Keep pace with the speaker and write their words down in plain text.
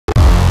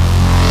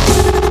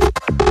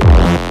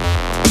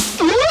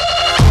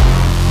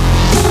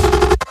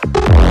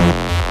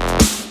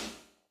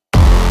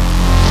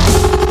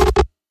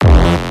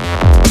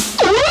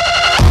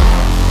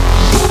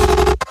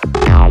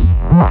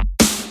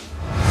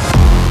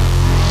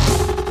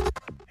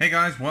Hey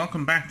guys,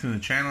 welcome back to the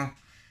channel.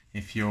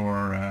 If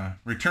you're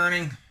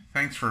returning,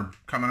 thanks for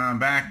coming on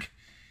back.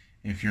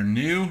 If you're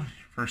new,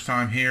 first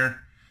time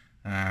here,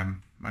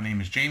 my name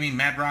is Jamie,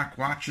 Mad Rock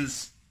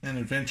Watches and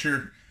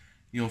Adventure.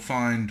 You'll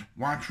find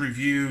watch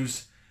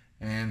reviews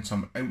and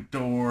some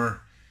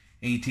outdoor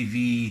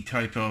ATV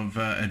type of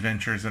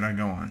adventures that I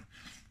go on.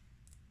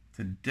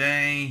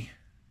 Today,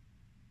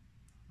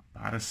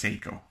 I bought a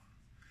Seiko.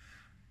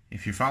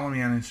 If you follow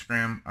me on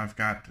Instagram, I've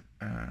got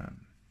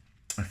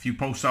a few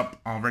posts up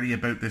already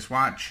about this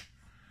watch.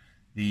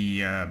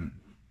 The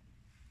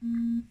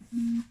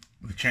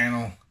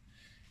channel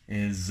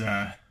is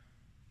a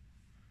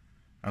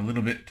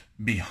little bit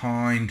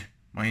behind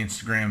my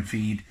Instagram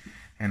feed,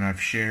 and I've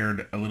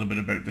shared a little bit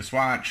about this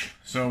watch.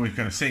 So we've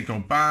got a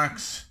Seiko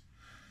box.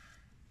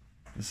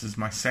 This is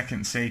my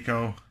second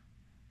Seiko,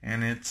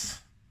 and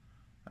it's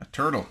a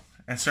Turtle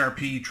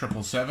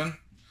SRP777.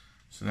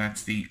 So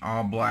that's the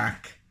all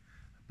black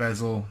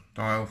bezel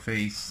dial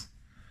face.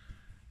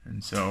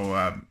 And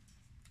so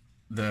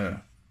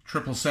the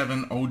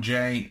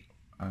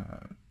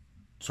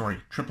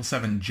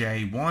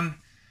 777J1,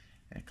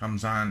 it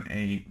comes on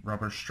a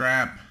rubber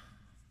strap,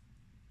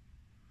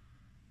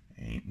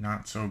 a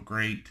not so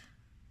great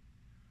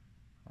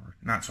or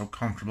not so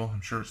comfortable,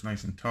 I'm sure it's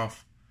nice and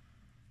tough,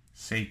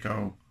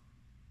 Seiko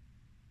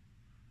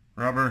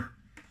rubber.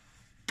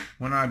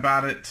 When I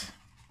bought it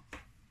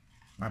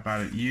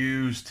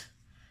used,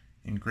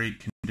 in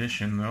great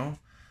condition though.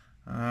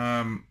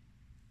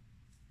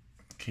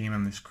 Came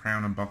on this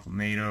crown and buckle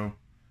Nato.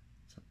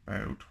 It's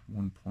about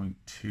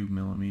 1.2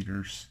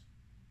 millimeters.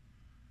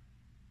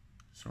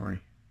 Sorry,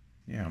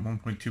 yeah,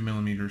 1.2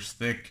 millimeters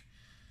thick.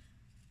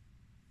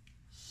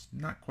 It's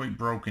not quite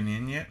broken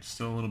in yet.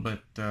 Still a little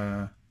bit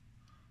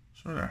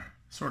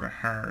sort of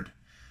hard.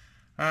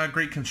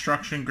 Great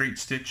construction, great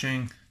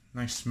stitching,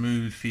 nice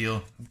smooth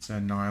feel. It's a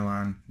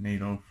nylon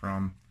Nato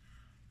from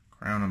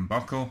crown and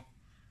buckle.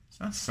 It's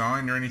not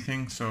signed or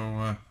anything,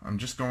 so I'm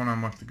just going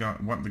on what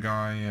the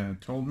guy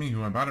told me,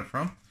 who I bought it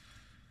from.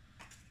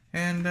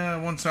 And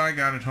once I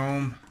got it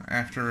home,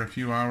 after a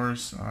few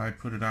hours, I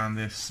put it on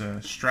this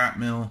strap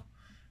mill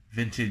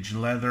vintage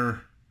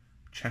leather,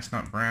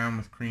 chestnut brown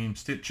with cream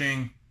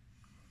stitching.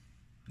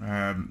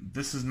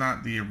 This is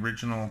not the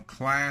original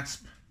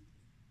clasp.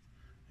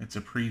 It's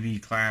a pre-V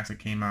clasp that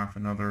came off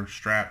another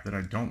strap that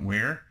I don't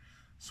wear.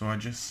 So I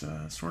just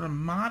sort of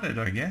modded,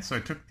 I guess. I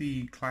took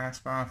the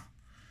clasp off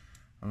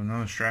of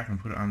another strap and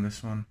put it on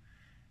this one,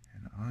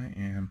 and I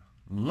am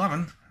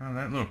loving how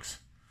that looks.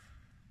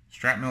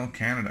 Strap Mill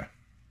Canada.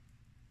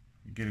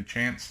 You get a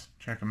chance,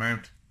 check them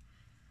out.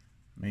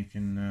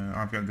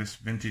 I've got this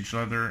vintage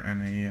leather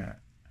and a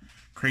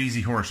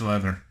crazy horse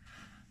leather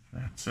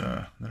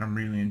that I'm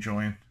really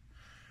enjoying.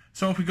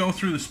 So if we go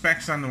through the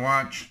specs on the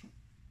watch,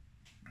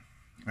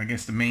 I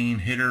guess the main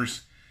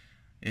hitters,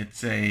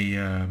 it's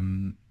a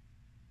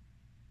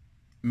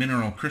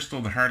mineral crystal,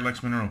 the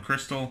Hardlex mineral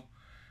crystal.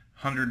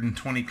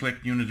 120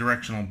 click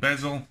unidirectional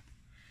bezel.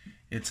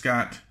 It's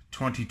got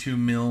 22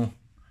 millimeter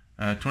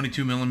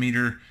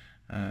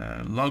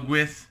lug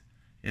width.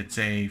 It's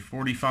a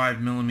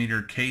 45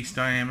 millimeter case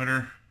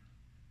diameter,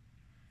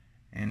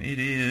 and it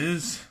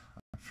is,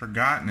 I've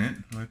forgotten it,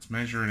 let's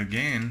measure it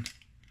again.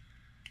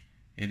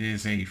 It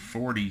is a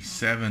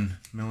 47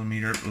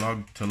 millimeter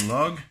lug to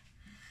lug,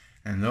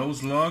 and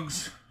those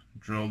lugs,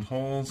 drilled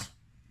holes,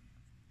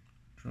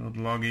 drilled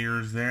lug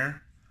ears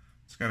there.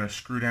 It's got a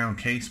screw down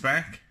case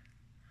back.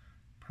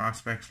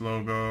 Prospex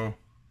logo,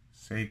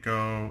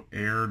 Seiko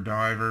Air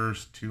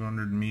Divers,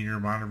 200 meter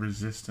water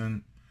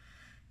resistant,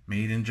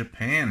 made in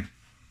Japan.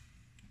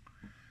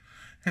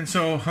 And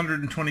so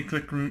 120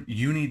 click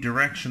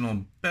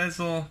unidirectional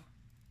bezel.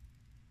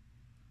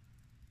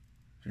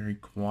 Very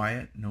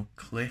quiet, no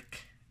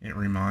click. It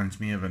reminds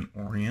me of an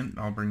Orient.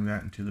 I'll bring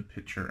that into the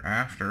picture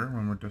after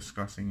when we're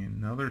discussing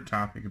another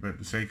topic about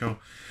the Seiko.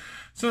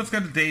 So it's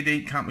got a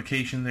day-date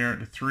complication there at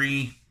the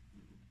 3.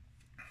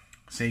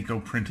 Seiko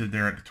printed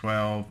there at the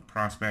 12,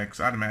 Prospex,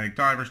 automatic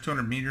divers,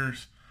 200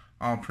 meters,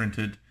 all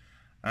printed.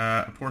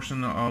 A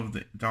portion of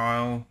the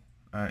dial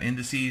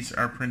indices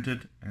are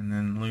printed and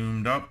then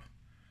loomed up,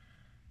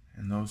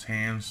 and those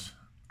hands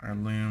are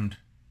loomed.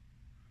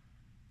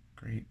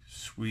 Great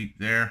sweep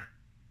there.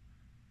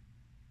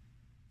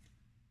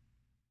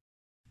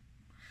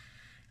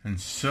 And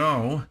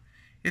so,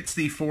 it's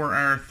the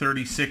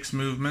 4R36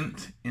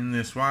 movement in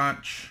this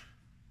watch.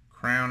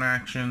 Crown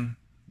action.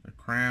 The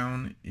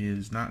crown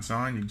is not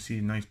signed. You can see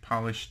a nice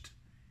polished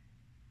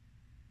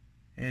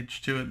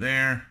edge to it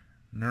there.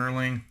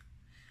 Knurling.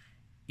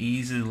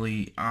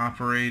 Easily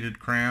operated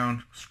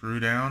crown.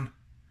 Screw down.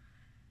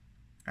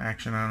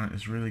 Action on it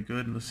is really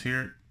good. Let's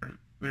hear it.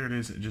 There it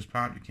is. It just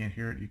popped. You can't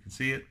hear it. You can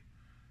see it.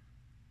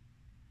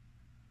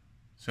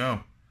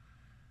 So,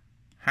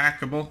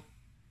 hackable.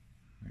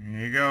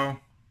 There you go.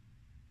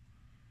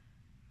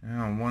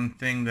 Now, one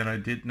thing that I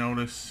did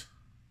notice,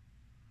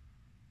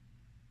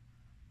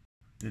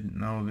 didn't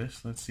know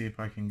this. Let's see if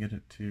I can get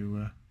it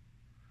to,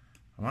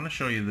 I want to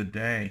show you the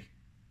day.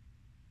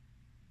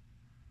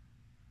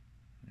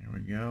 There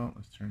we go.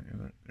 Let's turn the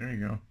other. There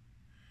you go.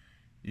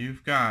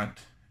 You've got,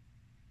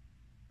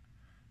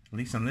 at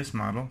least on this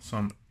model,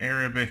 some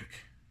Arabic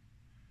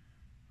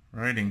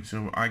writing.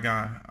 So I've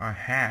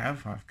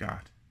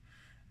got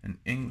an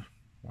English.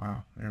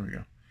 Wow, there we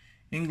go.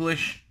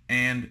 English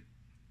and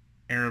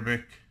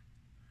Arabic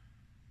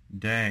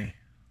day.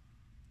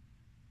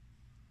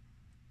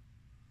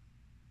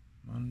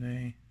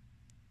 Monday,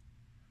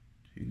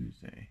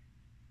 Tuesday.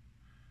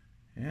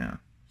 Yeah,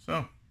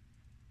 so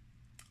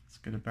let's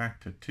get it back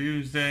to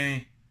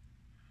Tuesday.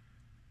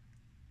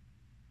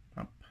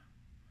 Up.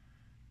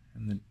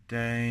 And the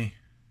day.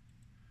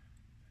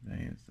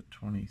 Today is the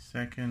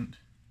 22nd.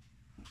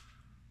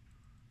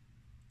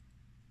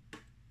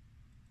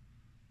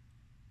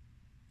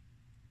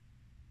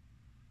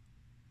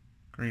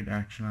 Great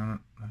action on it.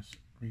 Let's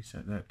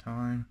reset that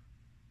time.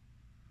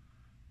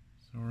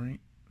 Sorry,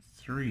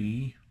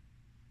 3:13.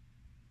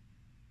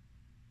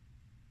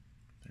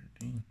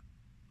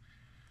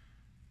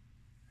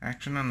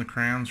 Action on the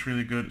crown's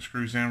really good. It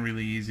screws down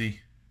really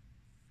easy.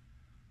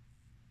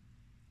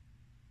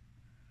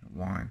 It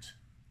winds.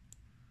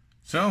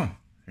 So,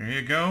 there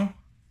you go.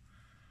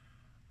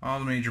 All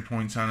the major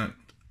points on it.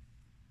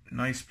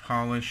 Nice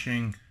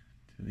polishing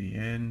to the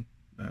end,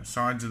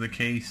 sides of the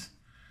case.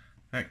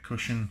 That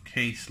cushion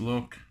case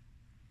look.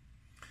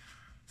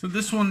 So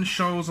this one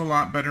shows a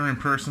lot better in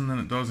person than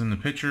it does in the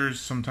pictures.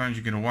 Sometimes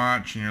you get a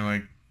watch and you're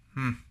like,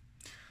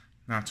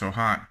 not so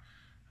hot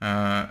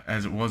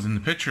as it was in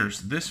the pictures.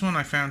 This one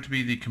I found to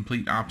be the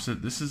complete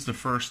opposite. This is the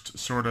first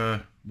sort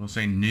of, we'll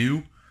say,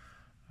 new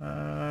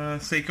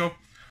Seiko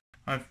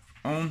I've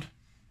owned.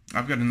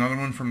 I've got another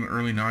one from the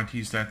early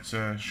 90s that's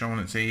showing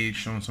its age,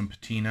 showing some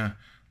patina.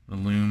 The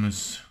loom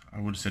is, I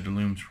would have said the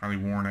loom's probably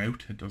worn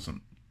out. It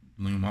doesn't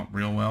loom up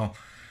real well.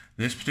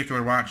 This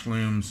particular watch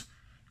looms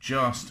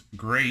just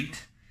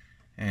great,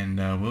 and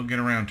we'll get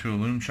around to a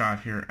loom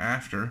shot here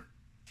after.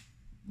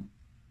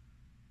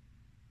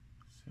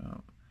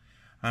 So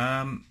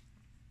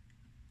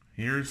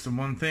here's the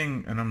one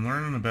thing, and I'm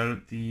learning about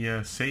it, the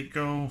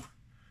Seiko,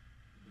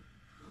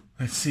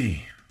 let's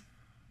see,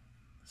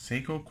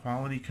 Seiko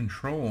quality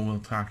control we'll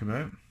talk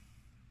about.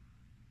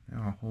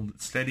 I'll hold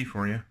it steady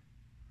for you.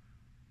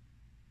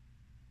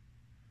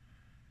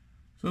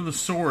 So the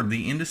sword,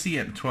 the indice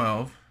at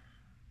 12,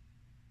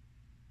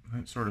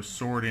 that sort of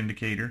sword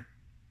indicator,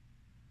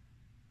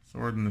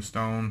 sword in the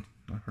stone,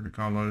 I've heard it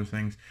called other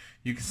things.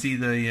 You can see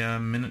the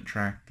minute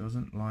track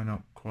doesn't line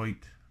up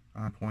quite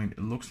on point.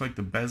 It looks like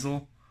the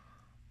bezel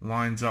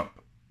lines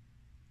up.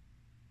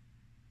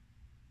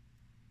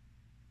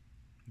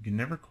 You can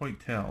never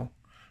quite tell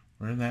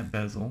where that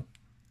bezel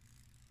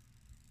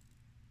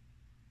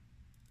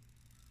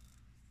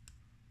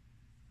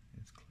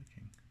is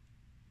clicking.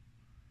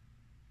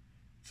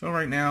 So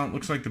right now it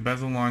looks like the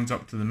bezel lines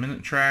up to the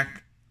minute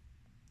track,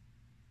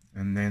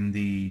 and then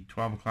the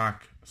 12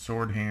 o'clock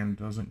sword hand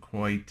doesn't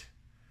quite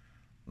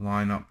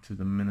line up to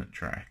the minute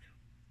track.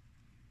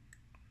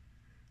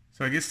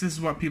 So I guess this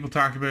is what people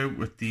talk about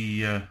with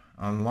the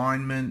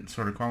alignment,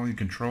 sort of quality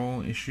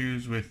control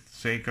issues with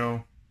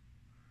Seiko.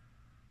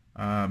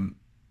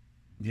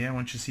 Yeah,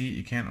 once you see it,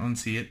 you can't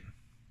unsee it.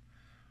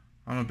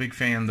 I'm a big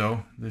fan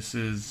though. This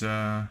is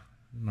my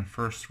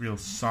first real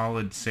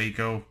solid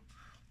Seiko.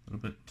 A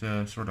little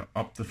bit sort of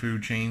up the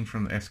food chain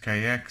from the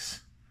SKX.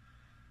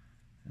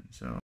 And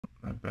so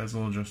that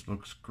bezel just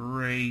looks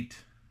great.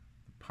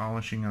 The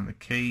polishing on the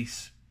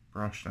case,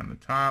 brushed on the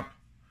top.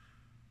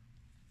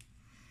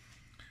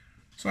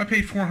 So I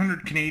paid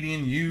 400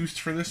 Canadian used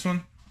for this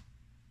one.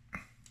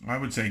 I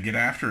would say get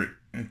after it.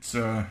 It's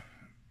if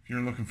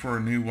you're looking for a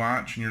new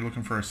watch and you're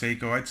looking for a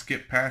Seiko, I'd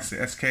skip past the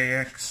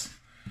SKX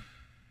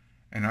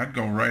and I'd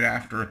go right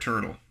after a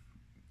Turtle.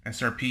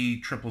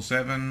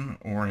 SRP777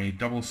 or a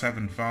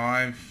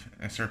 775,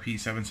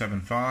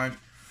 SRP775.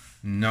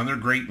 Another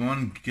great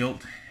one,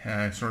 gilt,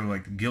 sort of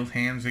like the gilt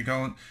hands they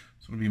call it.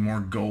 So it'll be more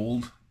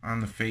gold on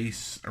the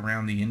face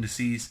around the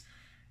indices,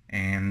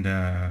 and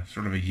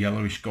sort of a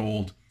yellowish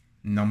gold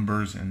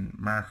numbers and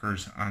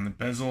markers on the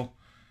bezel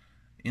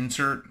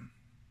insert.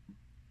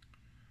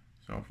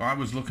 So if I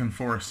was looking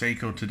for a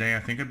Seiko today, I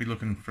think I'd be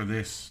looking for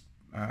this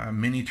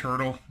mini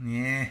Turtle.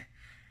 Yeah,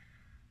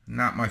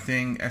 not my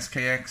thing.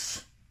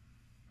 SKX,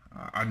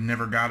 I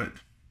never got it,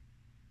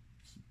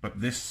 but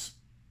this,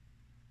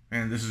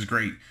 man, this is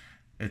great.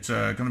 It's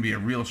going to be a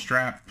real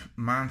strap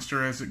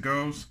monster as it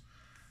goes.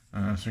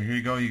 So here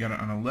you go. You got it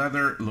on a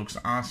leather. It looks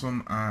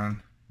awesome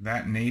on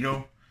that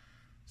Nato.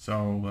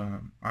 So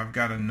I've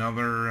got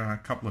another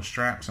couple of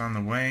straps on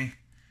the way.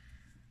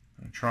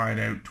 I'm going to try it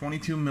out.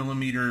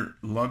 22mm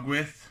lug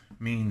width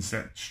means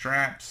that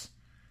straps,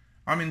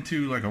 I'm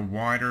into like a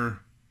wider,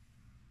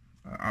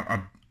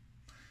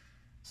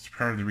 it's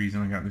part of the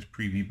reason I got this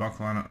preview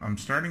buckle on it. I'm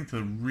starting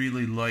to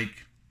really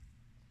like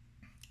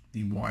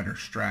the wider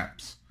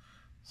straps.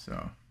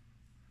 So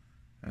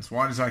as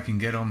wide as I can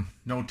get them,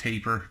 no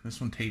taper.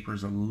 This one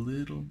tapers a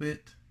little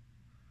bit,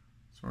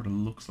 sort of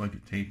looks like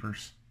it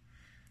tapers.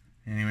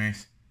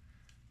 Anyways,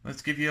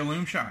 let's give you a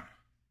loom shot.